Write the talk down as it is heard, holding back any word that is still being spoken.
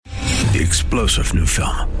The explosive new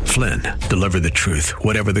film, Flynn, deliver the truth,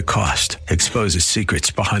 whatever the cost. Exposes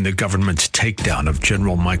secrets behind the government's takedown of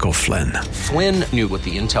General Michael Flynn. Flynn knew what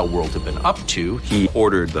the intel world had been up to. He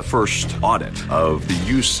ordered the first audit of the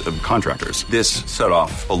use of contractors. This set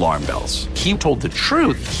off alarm bells. He told the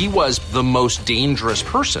truth. He was the most dangerous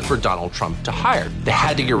person for Donald Trump to hire. They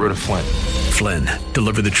had to get rid of Flynn. Flynn,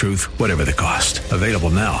 deliver the truth, whatever the cost. Available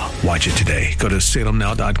now. Watch it today. Go to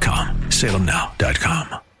salemnow.com.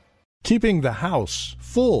 salemnow.com. Keeping the house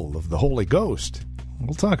full of the Holy Ghost.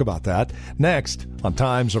 We'll talk about that next on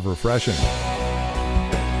Times of Refreshing.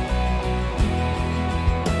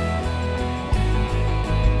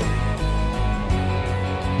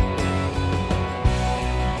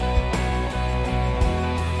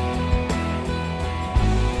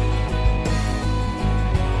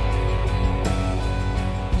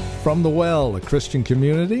 From The Well, a Christian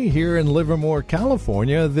community here in Livermore,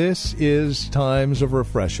 California, this is Times of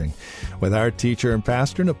Refreshing with our teacher and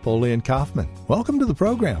pastor, Napoleon Kaufman. Welcome to the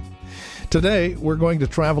program. Today, we're going to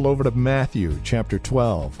travel over to Matthew chapter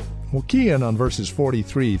 12. We'll key in on verses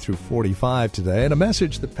 43 through 45 today, and a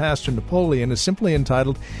message that Pastor Napoleon is simply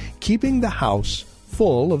entitled, Keeping the House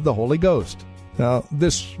Full of the Holy Ghost. Now,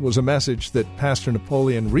 this was a message that Pastor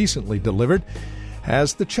Napoleon recently delivered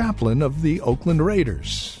as the chaplain of the Oakland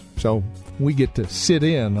Raiders. So we get to sit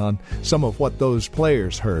in on some of what those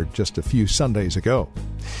players heard just a few Sundays ago.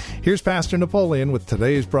 Here's Pastor Napoleon with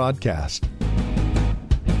today's broadcast.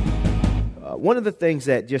 One of the things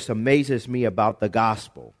that just amazes me about the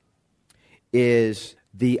gospel is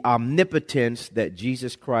the omnipotence that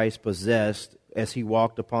Jesus Christ possessed as he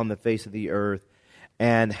walked upon the face of the earth,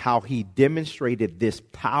 and how he demonstrated this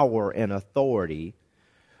power and authority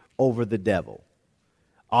over the devil.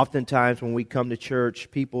 Oftentimes when we come to church,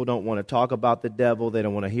 people don't want to talk about the devil. They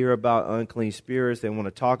don't want to hear about unclean spirits. They want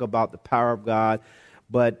to talk about the power of God.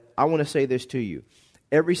 But I want to say this to you.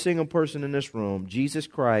 Every single person in this room, Jesus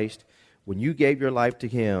Christ, when you gave your life to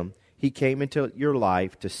him, he came into your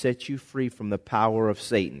life to set you free from the power of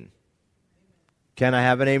Satan. Can I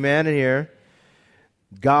have an amen in here?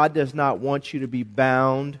 God does not want you to be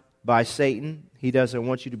bound by Satan. He doesn't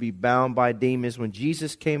want you to be bound by demons. When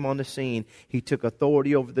Jesus came on the scene, he took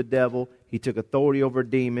authority over the devil. He took authority over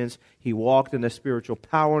demons. He walked in a spiritual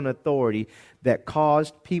power and authority that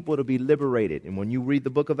caused people to be liberated. And when you read the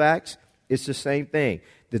book of Acts, it's the same thing.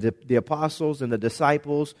 The apostles and the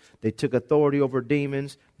disciples, they took authority over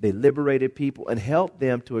demons. They liberated people and helped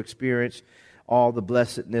them to experience all the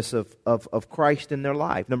blessedness of Christ in their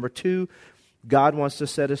life. Number two, God wants to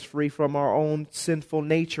set us free from our own sinful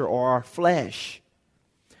nature or our flesh.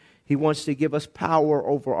 He wants to give us power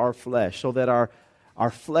over our flesh so that our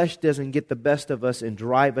flesh doesn't get the best of us and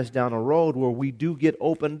drive us down a road where we do get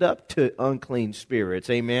opened up to unclean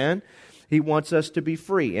spirits. Amen? He wants us to be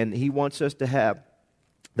free, and he wants us to have,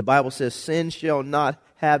 the Bible says, sin shall not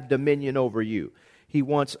have dominion over you. He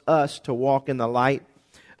wants us to walk in the light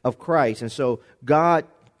of Christ. And so God,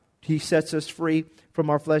 he sets us free from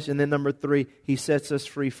our flesh. And then number three, he sets us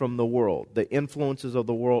free from the world, the influences of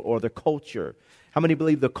the world or the culture. How many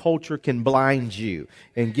believe the culture can blind you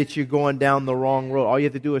and get you going down the wrong road? All you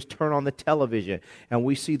have to do is turn on the television, and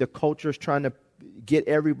we see the culture's trying to get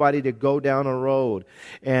everybody to go down a road.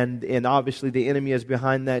 And obviously the enemy is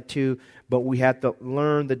behind that too, but we have to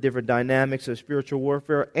learn the different dynamics of spiritual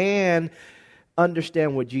warfare and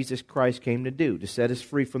understand what Jesus Christ came to do, to set us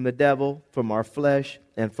free from the devil, from our flesh,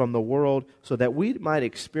 and from the world, so that we might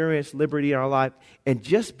experience liberty in our life and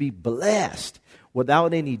just be blessed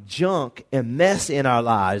without any junk and mess in our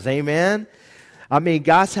lives. Amen? I mean,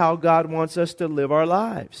 that's how God wants us to live our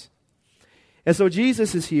lives. And so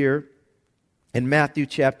Jesus is here in Matthew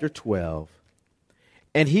chapter 12,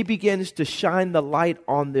 and he begins to shine the light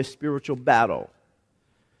on this spiritual battle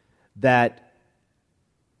that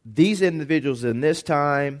these individuals in this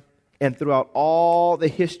time and throughout all the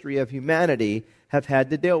history of humanity have had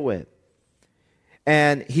to deal with.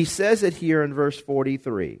 And he says it here in verse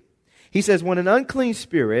 43. He says, when an unclean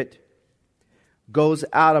spirit goes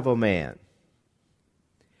out of a man,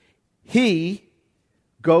 he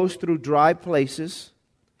goes through dry places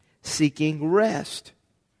seeking rest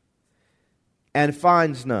and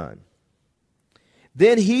finds none.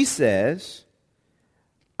 Then he says,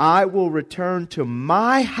 I will return to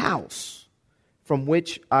my house from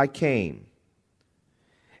which I came.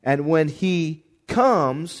 And when he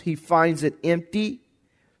comes, he finds it empty,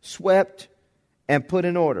 swept, and put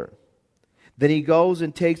in order. Then he goes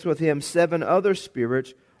and takes with him 7 other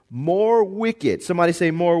spirits, more wicked. Somebody say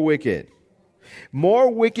more wicked.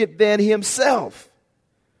 More wicked than himself.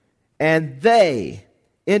 And they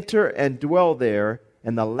enter and dwell there,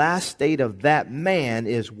 and the last state of that man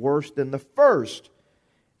is worse than the first.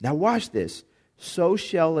 Now watch this. So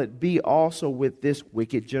shall it be also with this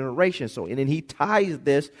wicked generation. So, and then he ties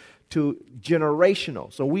this to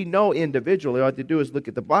generational. So we know individually, all I have to do is look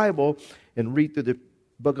at the Bible and read through the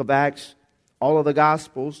book of Acts, all of the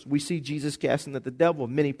Gospels. We see Jesus casting out the devil,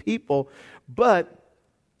 many people, but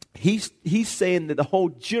he's saying that the whole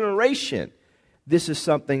generation, this is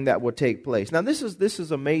something that will take place. Now this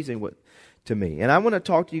is amazing to me. And I want to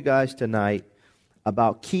talk to you guys tonight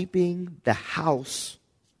about keeping the house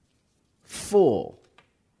full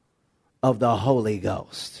of the Holy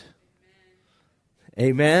Ghost.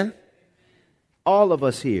 Amen? All of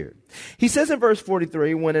us here. He says in verse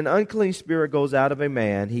 43, when an unclean spirit goes out of a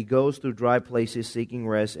man, he goes through dry places seeking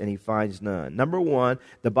rest, and he finds none. Number one,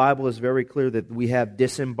 the Bible is very clear that we have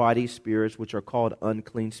disembodied spirits, which are called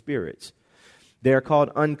unclean spirits. They're called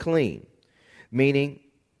unclean, meaning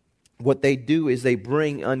what they do is they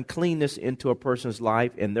bring uncleanness into a person's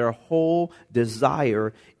life, and their whole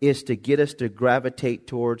desire is to get us to gravitate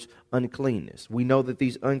towards uncleanness. We know that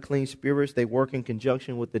these unclean spirits, they work in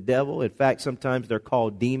conjunction with the devil. In fact, sometimes they're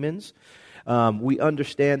called demons. We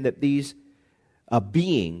understand that these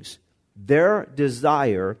beings, their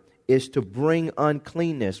desire is to bring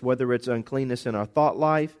uncleanness, whether it's uncleanness in our thought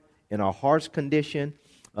life, in our heart's condition,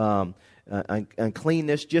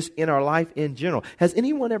 uncleanness just in our life in general. Has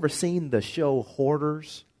anyone ever seen the show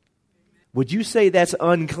Hoarders? Would you say that's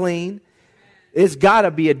unclean? It's got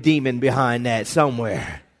to be a demon behind that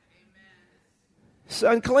somewhere. It's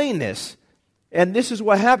uncleanness. And this is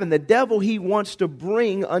what happened. The devil, he wants to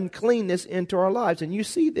bring uncleanness into our lives. And you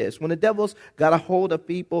see this. When the devil's got a hold of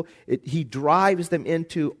people, he drives them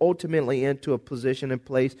ultimately into a position and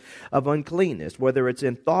place of uncleanness, whether it's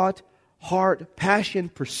in thought, heart, passion,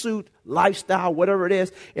 pursuit, lifestyle, whatever it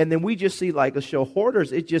is. And then we just see, like a show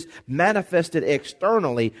Hoarders, it just manifested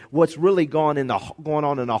externally what's really going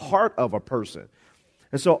on in the heart of a person.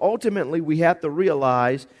 And so ultimately we have to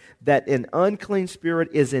realize that an unclean spirit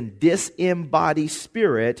is a disembodied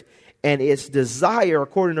spirit, and its desire,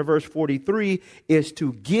 according to verse 43, is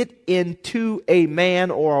to get into a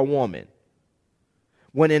man or a woman.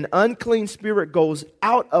 When an unclean spirit goes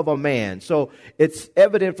out of a man, so it's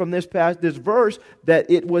evident from this verse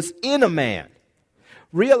that it was in a man.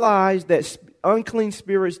 Realize that unclean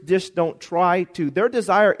spirits just don't try to, their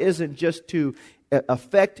desire isn't just to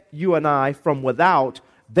affect you and I from without.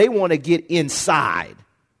 They want to get inside.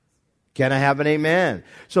 Can I have an amen?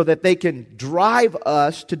 So that they can drive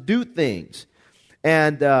us to do things.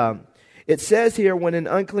 And it says here, when an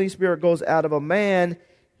unclean spirit goes out of a man,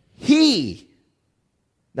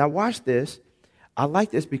 now watch this. I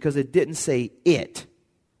like this because it didn't say it.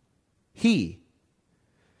 He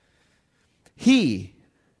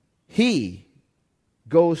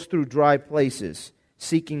goes through dry places,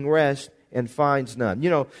 seeking rest, and finds none. You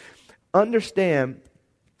know, understand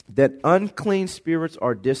that unclean spirits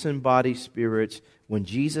are disembodied spirits. When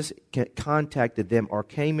Jesus contacted them or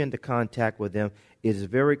came into contact with them, it is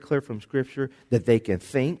very clear from Scripture that they can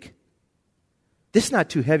think. This is not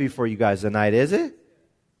too heavy for you guys tonight, is it?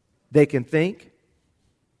 They can think,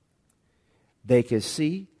 they can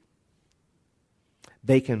see,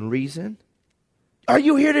 they can reason. Are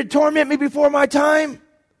you here to torment me before my time?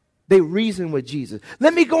 They reason with Jesus.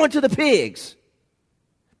 Let me go into the pigs.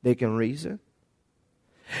 They can reason.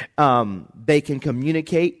 They can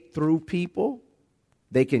communicate through people.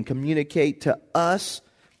 They can communicate to us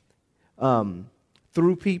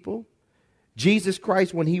through people. Jesus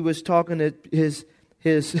Christ, when he was talking to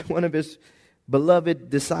one of his beloved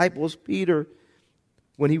disciples, Peter,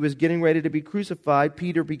 when he was getting ready to be crucified,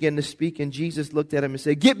 Peter began to speak, and Jesus looked at him and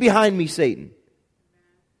said, "Get behind me, Satan."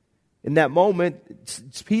 In that moment,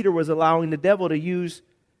 Peter was allowing the devil to use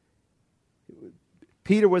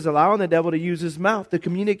his mouth to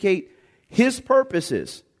communicate his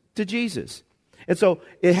purposes to Jesus. And so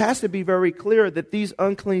it has to be very clear that these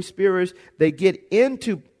unclean spirits, they get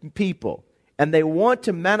into people. And they want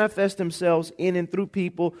to manifest themselves in and through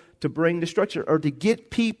people to bring destruction or to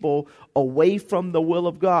get people away from the will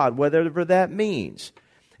of God, whatever that means.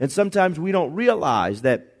 And sometimes we don't realize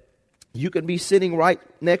that you can be sitting right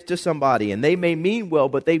next to somebody and they may mean well,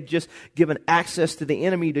 but they've just given access to the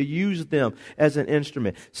enemy to use them as an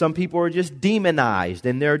instrument. Some people are just demonized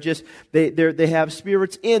and they have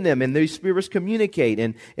spirits in them, and these spirits communicate.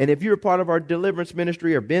 And if you're a part of our deliverance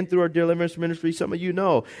ministry or been through our deliverance ministry, some of you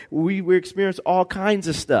know we experience all kinds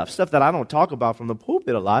of stuff that I don't talk about from the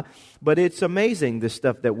pulpit a lot, but it's amazing the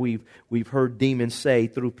stuff that we've heard demons say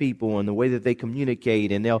through people and the way that they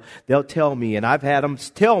communicate, and they'll tell me, and I've had them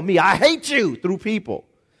tell me, "I hate you," through people.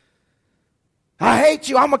 "I hate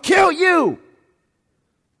you. I'm going to kill you."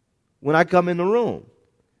 when I come in the room.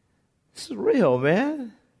 This is real,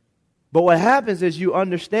 man. But what happens is you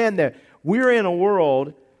understand that we're in a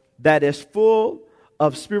world that is full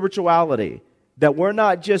of spirituality, that we're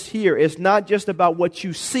not just here. It's not just about what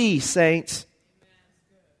you see, saints.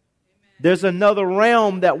 There's another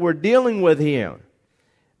realm that we're dealing with here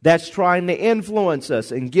that's trying to influence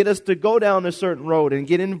us and get us to go down a certain road and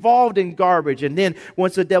get involved in garbage. And then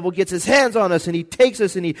once the devil gets his hands on us and he takes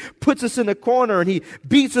us and he puts us in a corner and he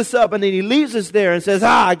beats us up and then he leaves us there and says,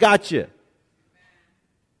 I got you.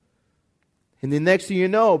 And then next thing you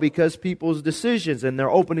know, because people's decisions and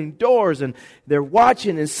they're opening doors and they're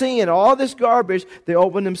watching and seeing all this garbage, they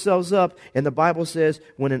open themselves up. And the Bible says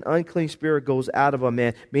when an unclean spirit goes out of a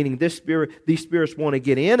man, meaning these spirits want to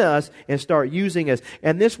get in us and start using us.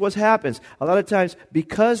 And this what happens. A lot of times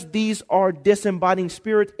because these are disembodied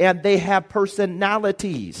spirits and they have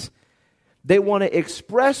personalities, they want to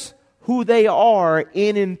express who they are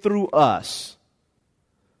in and through us.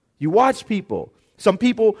 You watch people. Some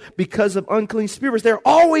people, because of unclean spirits, they're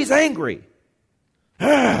always angry.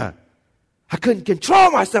 I couldn't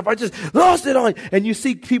control myself. I just lost it on. And you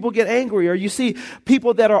see people get angry, or you see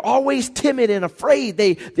people that are always timid and afraid.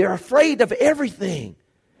 They're afraid of everything.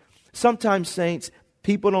 Sometimes, saints,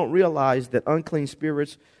 people don't realize that unclean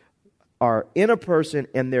spirits are in a person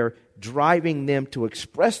and they're driving them to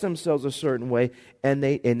express themselves a certain way, and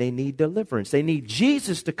they need deliverance. They need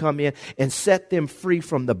Jesus to come in and set them free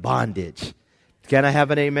from the bondage. Can I have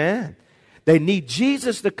an amen? They need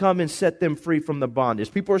Jesus to come and set them free from the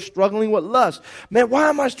bondage. People are struggling with lust. Man, why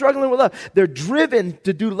am I struggling with lust? They're driven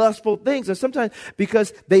to do lustful things. And sometimes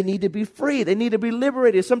because they need to be free. They need to be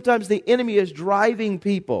liberated. Sometimes the enemy is driving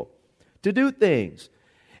people to do things.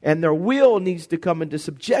 And their will needs to come into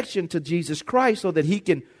subjection to Jesus Christ so that he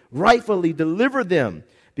can rightfully deliver them.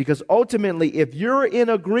 Because ultimately, if you're in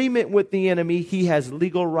agreement with the enemy, he has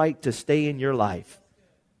legal right to stay in your life.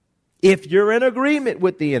 If you're in agreement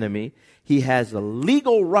with the enemy, he has a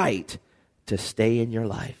legal right to stay in your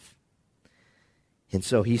life. And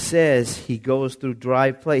so he says he goes through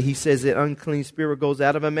dry place. He says that unclean spirit goes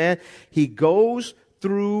out of a man. He goes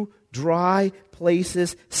through dry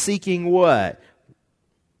places seeking what?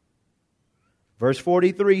 Verse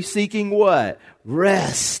 43, seeking what?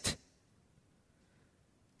 Rest.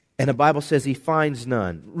 And the Bible says he finds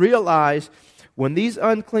none. Realize when these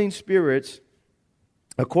unclean spirits,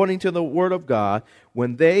 according to the Word of God,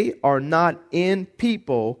 when they are not in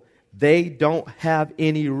people, they don't have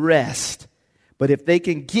any rest. But if they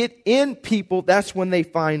can get in people, that's when they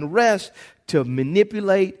find rest to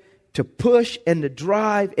manipulate, to push, and to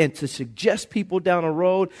drive, and to suggest people down a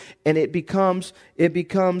road. And it becomes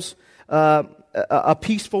a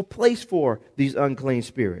peaceful place for these unclean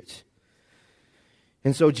spirits.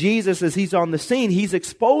 And so Jesus, as he's on the scene, he's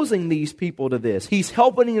exposing these people to this. He's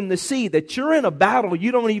helping them to see that you're in a battle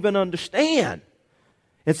you don't even understand.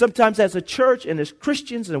 And sometimes as a church and as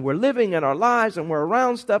Christians, and we're living in our lives and we're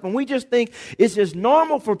around stuff, and we just think it's just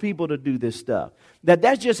normal for people to do this stuff.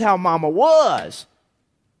 That's just how mama was.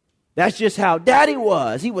 That's just how daddy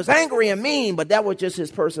was. He was angry and mean, but that was just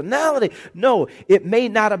his personality. No, it may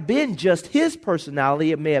not have been just his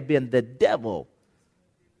personality. It may have been the devil.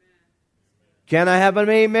 Can I have an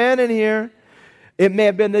amen in here? It may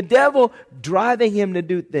have been the devil driving him to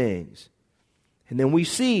do things. And then we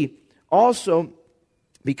see also,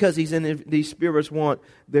 because he's in these spirits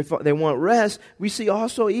they want rest. We see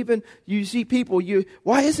also even, you see people,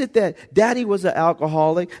 why is it that daddy was an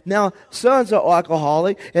alcoholic, now son's an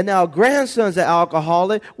alcoholic, and now grandson's an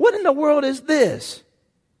alcoholic? What in the world is this?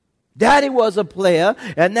 Daddy was a player,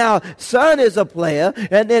 and now son is a player,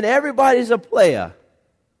 and then everybody's a player.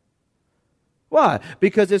 Why?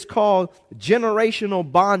 Because it's called generational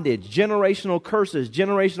bondage, generational curses,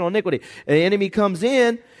 generational iniquity. And the enemy comes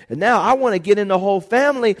in, and now I want to get in the whole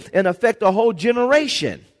family and affect the whole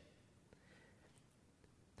generation.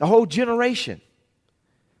 The whole generation.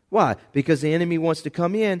 Why? Because the enemy wants to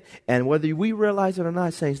come in, and whether we realize it or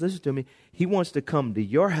not, saints, listen to me, he wants to come to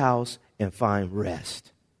your house and find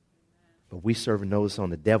rest. But we serving notice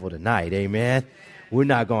on the devil tonight, amen? We're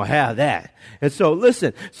not going to have that. And so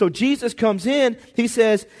listen, so Jesus comes in, he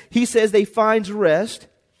says they finds rest,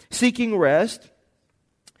 seeking rest,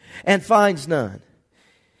 and finds none.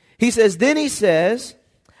 He says,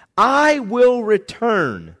 I will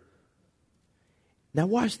return. Now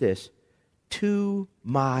watch this. To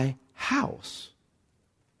my house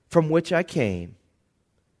from which I came.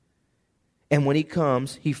 And when he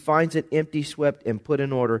comes, he finds it empty, swept, and put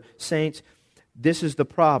in order. Saints, this is the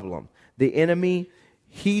problem. The enemy,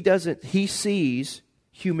 he sees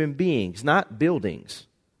human beings, not buildings,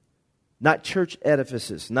 not church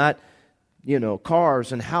edifices, not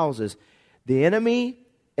cars and houses. The enemy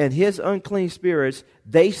and his unclean spirits,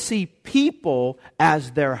 they see people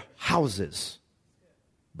as their houses.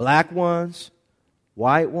 Black ones,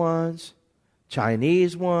 white ones,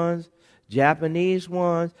 Chinese ones, Japanese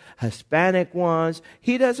ones, Hispanic ones.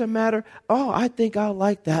 He doesn't matter. Oh, I think I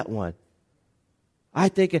like that one. I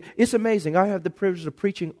think it's amazing. I have the privilege of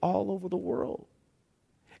preaching all over the world.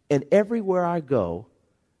 And everywhere I go,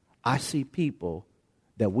 I see people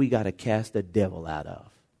that we got to cast the devil out of.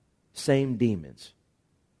 Same demons.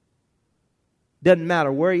 Doesn't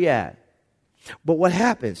matter where you're at. But what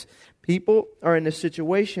happens? People are in a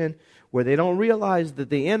situation where they don't realize that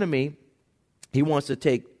the enemy,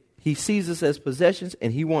 he sees us as possessions,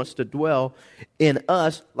 and he wants to dwell in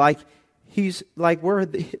us like we're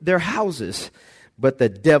their houses. But the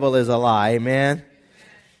devil is a lie, amen?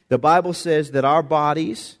 The Bible says that our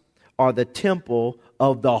bodies are the temple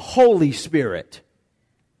of the Holy Spirit.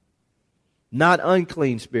 Not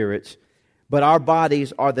unclean spirits, but our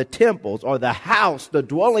bodies are the temples or the house, the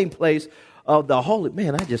dwelling place of the Holy.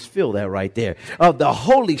 Man, I just feel that right there. Of the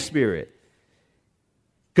Holy Spirit.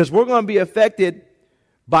 Because we're going to be affected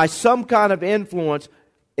by some kind of influence.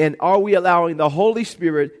 And are we allowing the Holy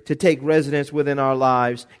Spirit to take residence within our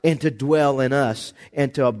lives and to dwell in us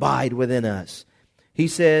and to abide within us? He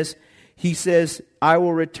says, I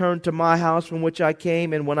will return to my house from which I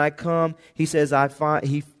came, and when I come, he says,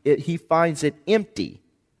 he finds it empty,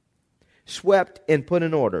 swept and put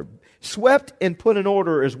in order. Swept and put in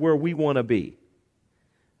order is where we want to be,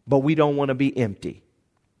 but we don't want to be empty.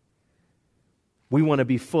 We want to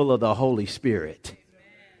be full of the Holy Spirit.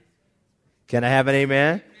 Can I have an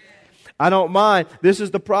amen? I don't mind. This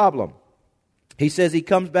is the problem. He says he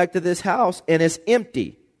comes back to this house and it's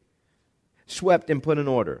empty, swept and put in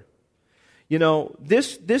order.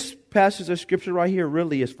 This passage of Scripture right here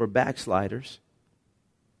really is for backsliders.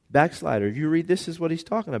 Backslider. If you read this, is what he's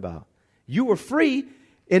talking about. You were free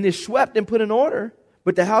and it's swept and put in order,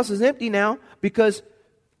 but the house is empty now because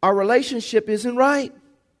our relationship isn't right.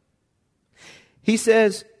 He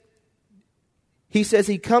says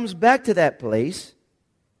he comes back to that place.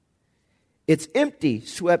 It's empty,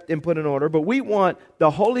 swept and put in order, but we want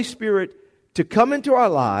the Holy Spirit to come into our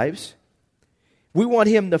lives. We want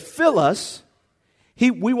him to fill us.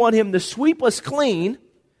 We want him to sweep us clean.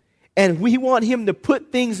 And we want him to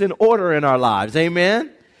put things in order in our lives.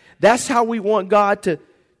 Amen? That's how we want God to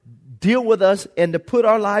deal with us and to put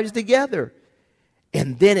our lives together.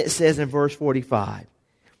 And then it says in verse 45,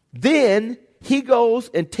 then he goes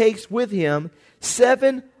and takes with him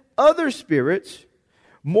 7 other spirits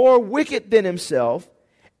more wicked than himself,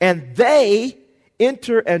 and they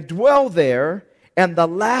enter and dwell there, and the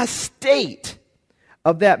last state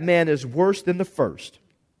of that man is worse than the first.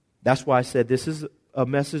 That's why I said this is a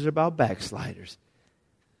message about backsliders.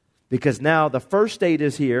 Because now the first state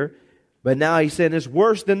is here, but now he's saying it's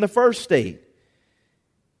worse than the first state.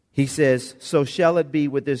 He says, so shall it be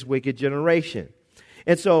with this wicked generation.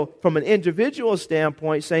 And so from an individual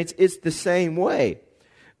standpoint, saints, it's the same way.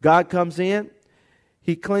 God comes in,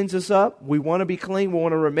 he cleans us up. We want to be clean. We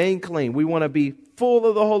want to remain clean. We want to be full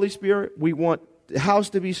of the Holy Spirit. We want the house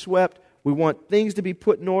to be swept. We want things to be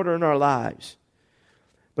put in order in our lives.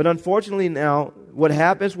 But unfortunately now, what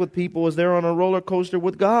happens with people is they're on a roller coaster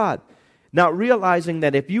with God, not realizing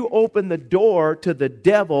that if you open the door to the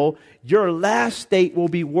devil, your last state will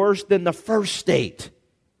be worse than the first state.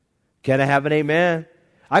 Can I have an amen?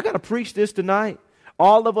 I got to preach this tonight.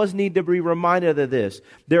 All of us need to be reminded of this.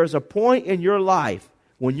 There's a point in your life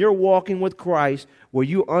when you're walking with Christ where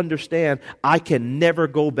you understand, I can never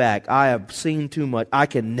go back. I have seen too much. I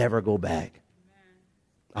can never go back.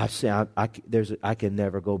 I can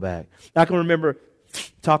never go back. I can remember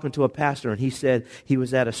talking to a pastor, and he said he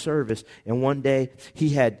was at a service, and one day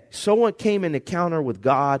someone came in encounter with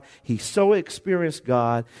God. He so experienced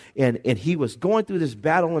God, and he was going through this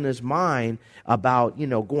battle in his mind about,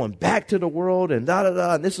 going back to the world and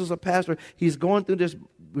da-da-da, and this is a pastor. He's going through this,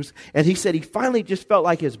 and he said he finally just felt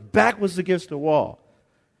like his back was against the wall.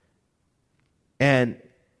 And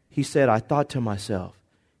he said, I thought to myself,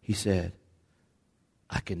 he said,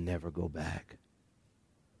 I can never go back.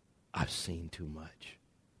 I've seen too much.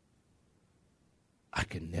 I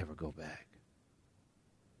can never go back.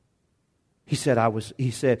 He said,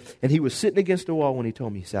 and he was sitting against the wall when he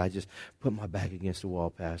told me, he said, I just put my back against the wall,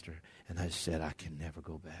 Pastor, and I said, I can never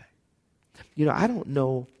go back. I don't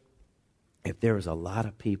know if there is a lot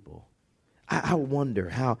of people. I wonder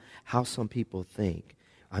how some people think.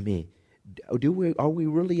 I mean, are we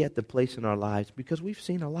really at the place in our lives? Because we've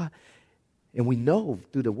seen a lot, and we know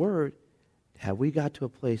through the Word, have we got to a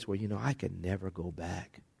place where, I can never go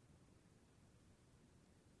back?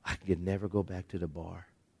 I could never go back to the bar.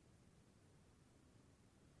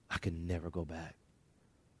 I can never go back.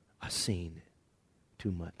 I've seen it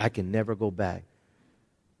too much. I can never go back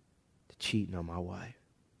to cheating on my wife.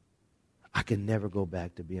 I can never go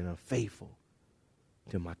back to being unfaithful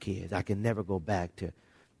to my kids. I can never go back to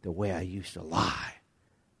the way I used to lie.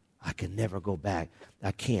 I can never go back.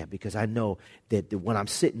 I can't, because I know that when I'm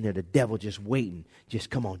sitting there, the devil just waiting, just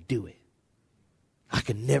come on, do it. I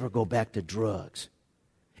can never go back to drugs.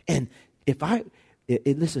 And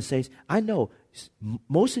listen, saints, I know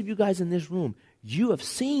most of you guys in this room, you have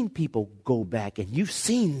seen people go back, and you've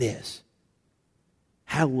seen this.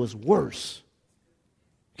 How it was worse.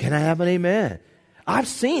 Can I have an amen? I've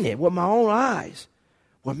seen it with my own eyes.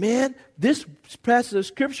 Well, man, this passage of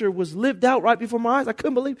Scripture was lived out right before my eyes. I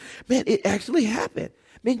couldn't believe, man, it actually happened.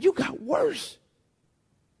 Man, you got worse.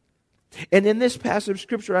 And in this passage of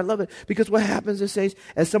Scripture, I love it, because what happens is, says,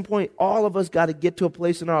 at some point, all of us got to get to a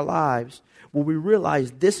place in our lives where we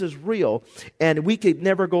realize this is real, and we could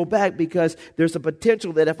never go back, because there's a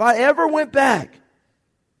potential that if I ever went back,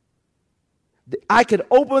 I could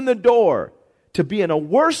open the door to be in a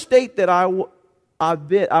worse state that I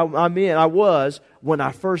was when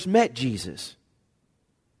I first met Jesus.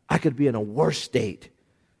 I could be in a worse state.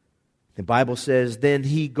 The Bible says, then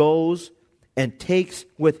he goes and takes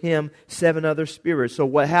with him 7 other spirits. So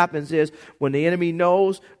what happens is, when the enemy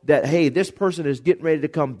knows that, hey, this person is getting ready to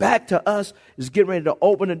come back to us, is getting ready to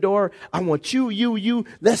open the door, I want you,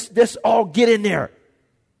 let's all get in there.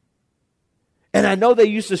 And I know they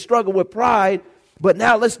used to struggle with pride, but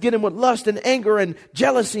now let's get them with lust and anger and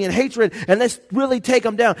jealousy and hatred, and let's really take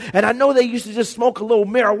them down. And I know they used to just smoke a little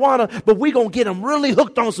marijuana, but we're going to get them really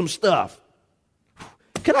hooked on some stuff.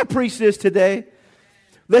 Can I preach this today?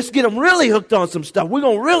 Let's get them really hooked on some stuff. We're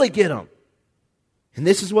going to really get them. And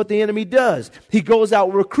this is what the enemy does. He goes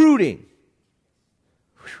out recruiting.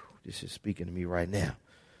 Whew, this is speaking to me right now.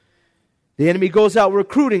 The enemy goes out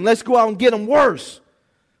recruiting. Let's go out and get them worse.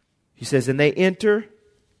 He says, and they enter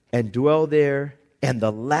and dwell there, and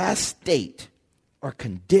the last state or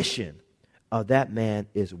condition of that man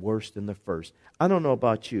is worse than the first. I don't know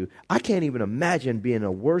about you. I can't even imagine being in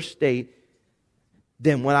a worse state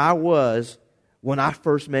than when I was when I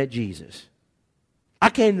first met Jesus. I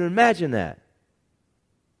can't even imagine that.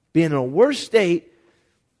 Being in a worse state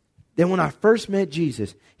than when I first met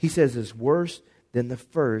Jesus. He says it's worse than the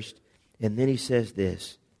first. And then he says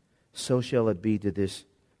this, so shall it be to this,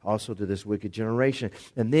 also to this wicked generation.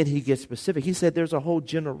 And then he gets specific. He said there's a whole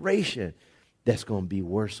generation that's going to be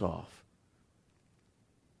worse off.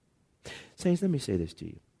 Saints, let me say this to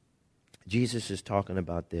you. Jesus is talking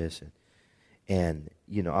about this, and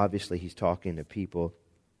you know, obviously he's talking to people.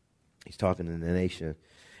 He's talking to the nation,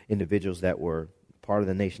 individuals that were part of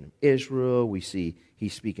the nation of Israel. We see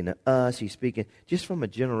he's speaking to us. He's speaking just from a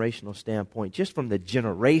generational standpoint, just from the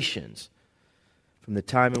generations, from the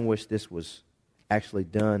time in which this was actually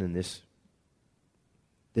done and this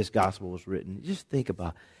gospel was written. Just think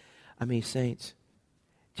about, saints,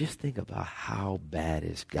 just think about how bad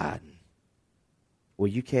it's gotten. Well,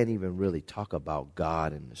 you can't even really talk about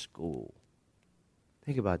God in the school.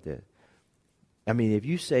 Think about that. If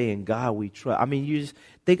you say in God we trust, you just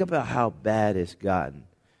think about how bad it's gotten.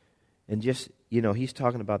 And just, he's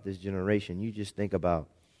talking about this generation. You just think about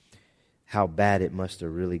how bad it must have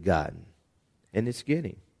really gotten. And it's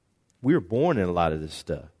getting. We were born in a lot of this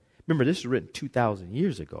stuff. Remember, this was written 2,000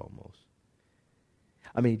 years ago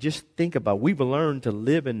almost. Just think about, we've learned to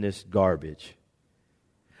live in this garbage.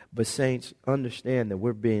 But saints, understand that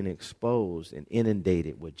we're being exposed and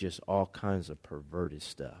inundated with just all kinds of perverted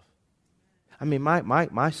stuff.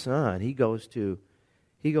 My son, he goes to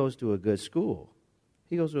a good school.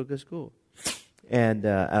 He goes to a good school. And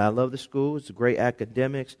I love the school. It's great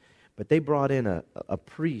academics. But they brought in a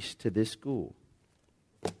priest to this school.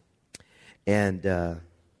 And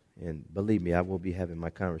believe me, I will be having my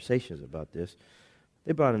conversations about this.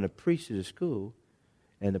 They brought in a priest to the school.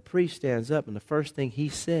 And the priest stands up, and the first thing he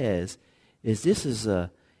says is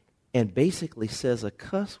and basically says a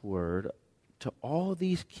cuss word to all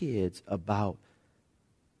these kids about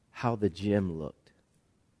how the gym looked.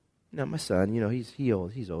 Now, my son, he's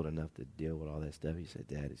old enough to deal with all that stuff. He said,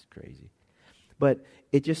 Dad, it's crazy. But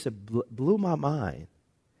it just blew my mind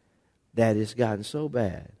that it's gotten so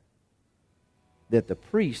bad that the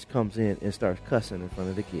priest comes in and starts cussing in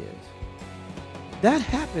front of the kids. That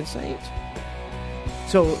happens, saints.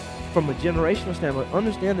 So, from a generational standpoint,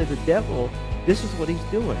 understand that the devil, this is what he's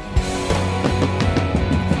doing.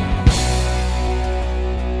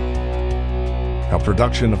 A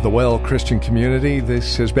production of the Well Christian Community.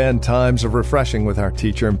 This has been Times of Refreshing with our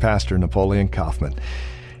teacher and pastor, Napoleon Kaufman.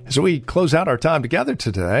 As we close out our time together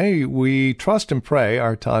today, we trust and pray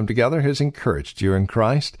our time together has encouraged you in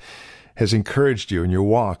Christ, has encouraged you in your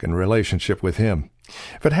walk and relationship with Him.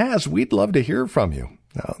 If it has, we'd love to hear from you.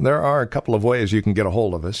 Now, there are a couple of ways you can get a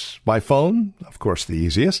hold of us. By phone, of course, the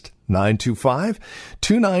easiest,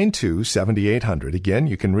 925-292-7800. Again,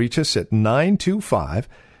 you can reach us at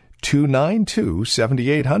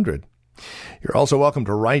 925-292-7800. You're also welcome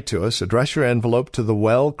to write to us. Address your envelope to the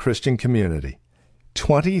Well Christian Community,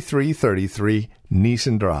 2333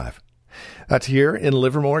 Neeson Drive. That's here in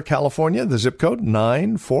Livermore, California, the zip code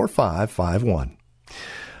 94551.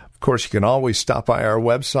 Of course, you can always stop by our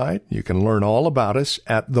website. You can learn all about us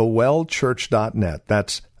at thewellchurch.net.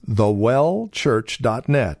 That's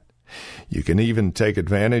thewellchurch.net. You can even take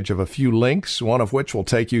advantage of a few links, one of which will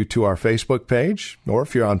take you to our Facebook page, or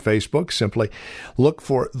if you're on Facebook, simply look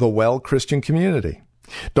for The Well Christian Community.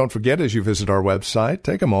 Don't forget, as you visit our website,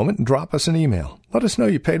 take a moment and drop us an email. Let us know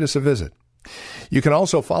you paid us a visit. You can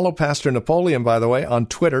also follow Pastor Napoleon, by the way, on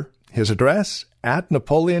Twitter. His address,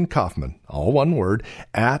 @Napoleon Kaufman. All one word,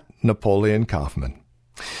 @Napoleon Kaufman.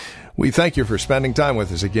 We thank you for spending time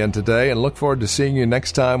with us again today and look forward to seeing you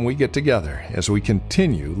next time we get together as we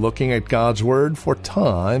continue looking at God's Word for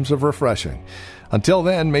times of refreshing. Until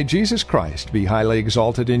then, may Jesus Christ be highly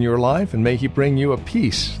exalted in your life, and may He bring you a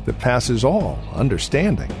peace that passes all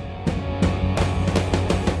understanding.